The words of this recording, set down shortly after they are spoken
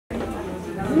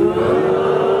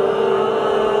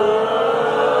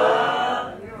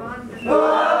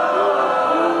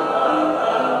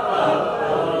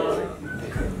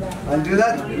I'll do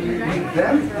that with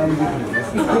them and with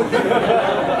you.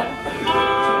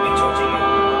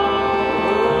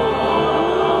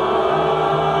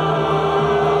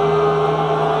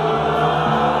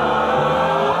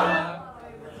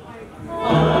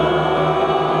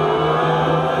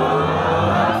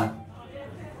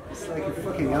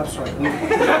 Abstract movie.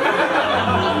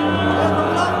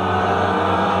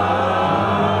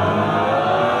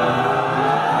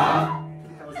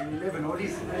 2011, what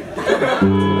is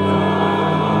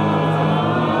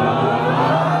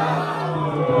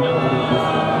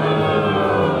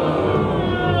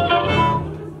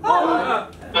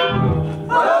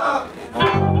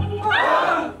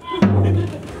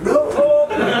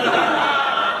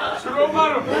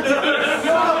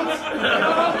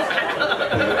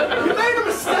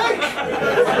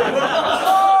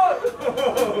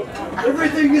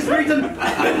Everything is written!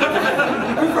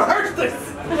 We've rehearsed this!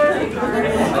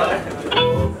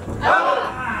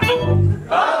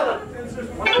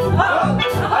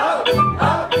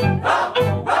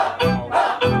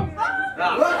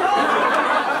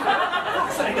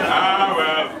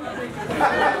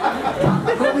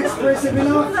 Not expressive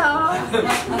enough?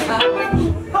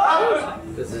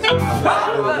 This is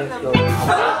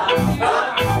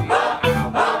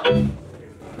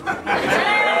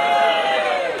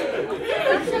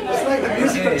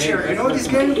musical chair, you know this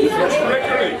game?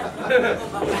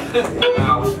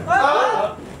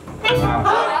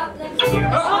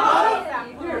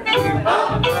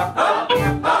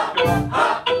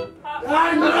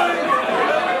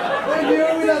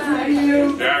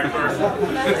 Yeah, of course.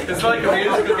 It's like a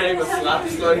musical game with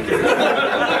slaps, like.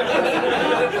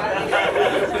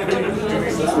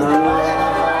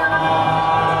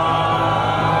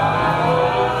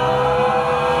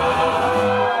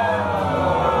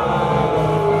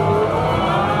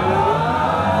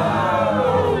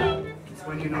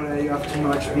 You know that you have too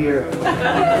much beer.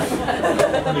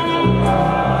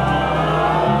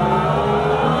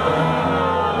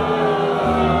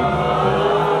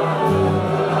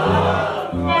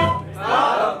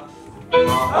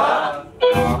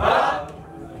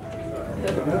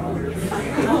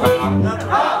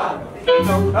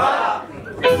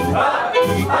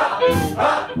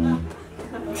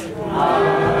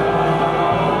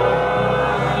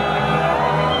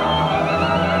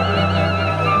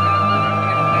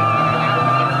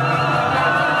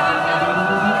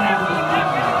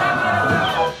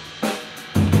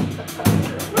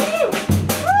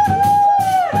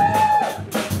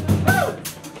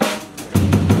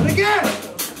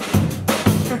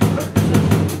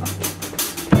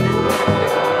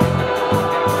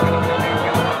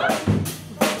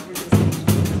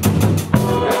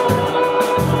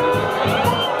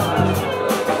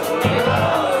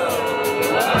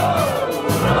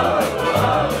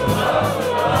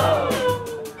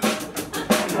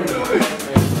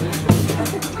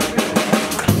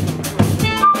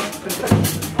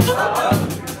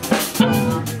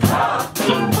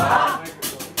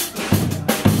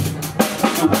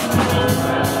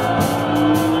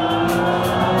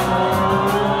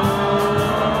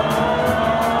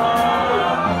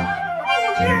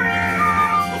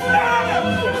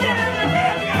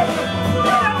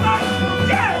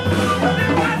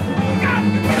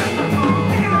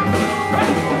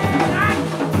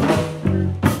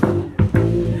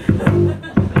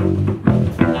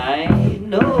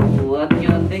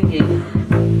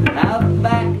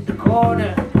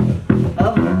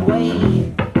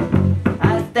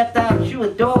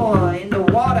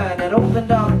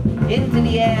 Into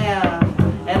the air,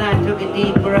 and I took a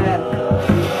deep breath,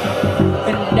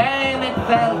 and damn, it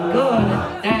felt good.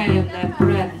 Damn, that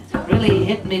breath really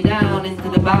hit me down into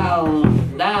the bowels,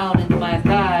 down into my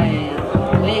thighs,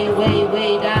 way, way,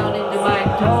 way down into my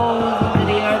toes, into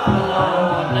the earth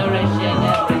below, nourishing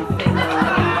every single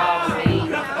little part of me.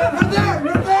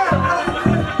 You're there!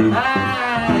 I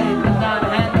could not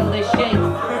handle the shakes.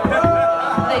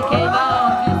 They came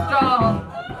on too strong.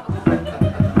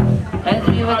 As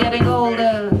we were getting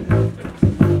older,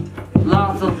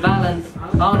 loss of balance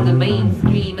on the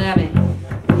mainstream abbey,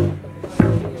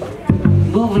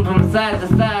 moving from side to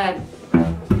side,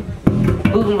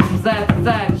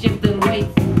 shifting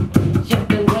weights,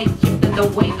 shifting the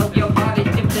weight of your body,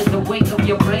 shifting the weight of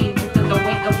your brain, shifting the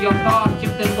weight of your thoughts,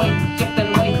 shifting weights in your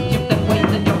family, shifting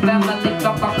weights in your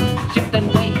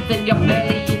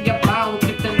belly, in your mouth,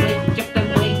 shifting weights, shifting.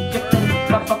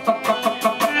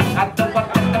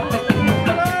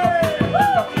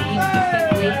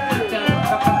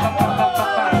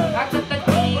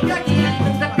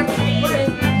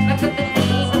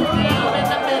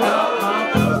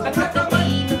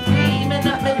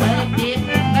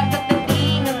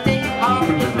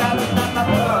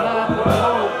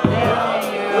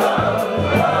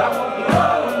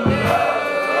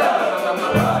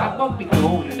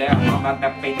 on the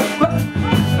beat.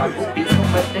 Start to beat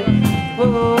with it.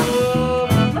 Oh,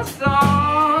 my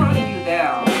song, you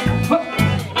there.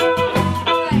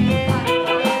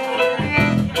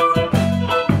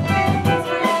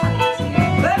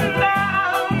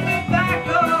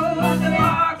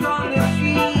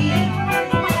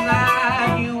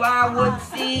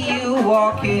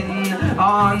 Walking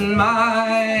on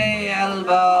my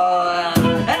elbow.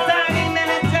 A tiny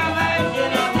miniature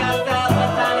version of yourself, a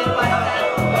tiny button.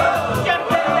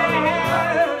 Just in the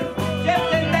hair,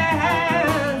 just in the hair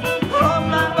of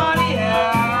my body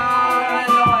hair. I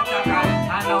know what I got,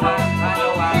 I know what, I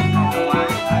know what,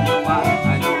 I know what,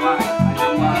 I know what, I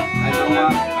know what, I know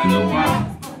what, I know what.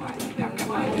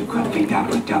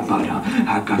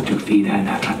 I got 2 feet and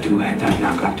I got 2 hands and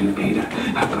I got 2 feet.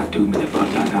 I got 2 minute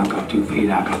butts and I got 2 feet.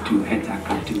 I got 2 heads, I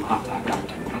got 2 hearts, I got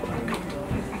 2.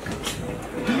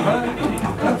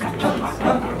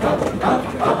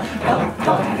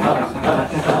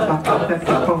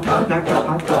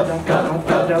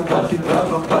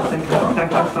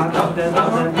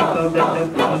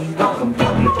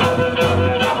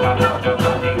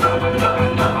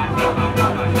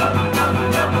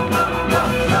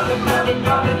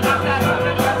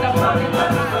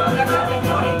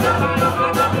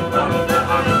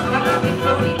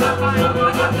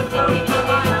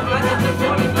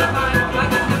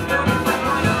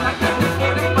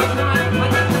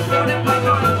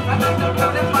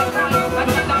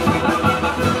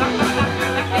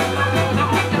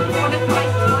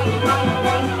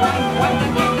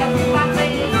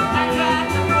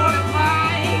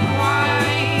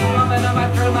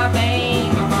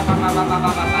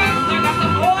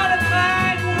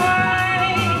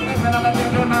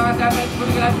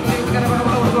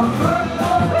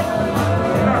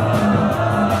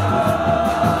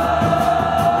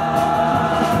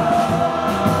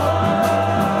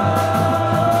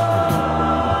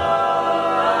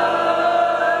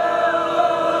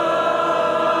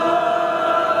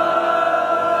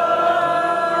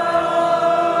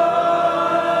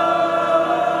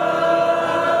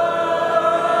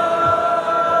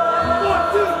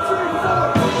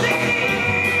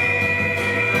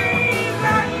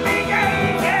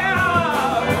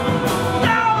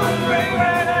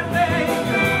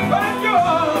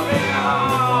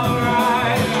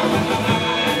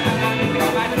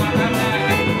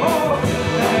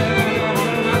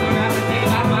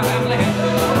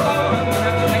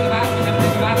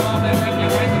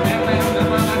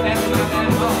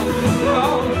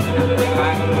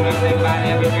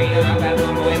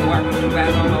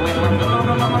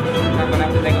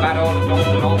 Think about all the